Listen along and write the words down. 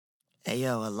Hey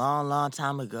yo, a long, long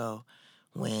time ago,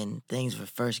 when things were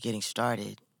first getting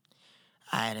started,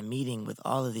 I had a meeting with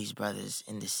all of these brothers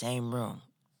in the same room.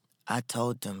 I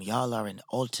told them, y'all are an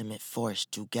ultimate force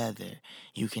together.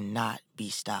 You cannot be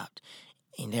stopped.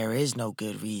 And there is no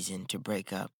good reason to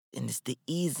break up. And it's the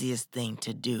easiest thing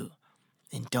to do.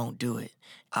 And don't do it.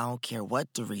 I don't care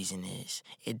what the reason is.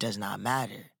 It does not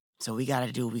matter. So we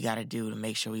gotta do what we gotta do to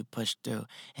make sure we push through.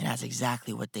 And that's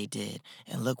exactly what they did.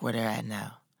 And look where they're at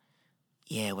now.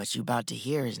 Yeah, what you about to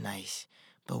hear is nice,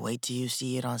 but wait till you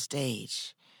see it on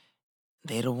stage.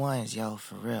 They the ones, yo,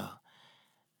 for real.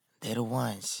 They the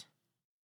ones.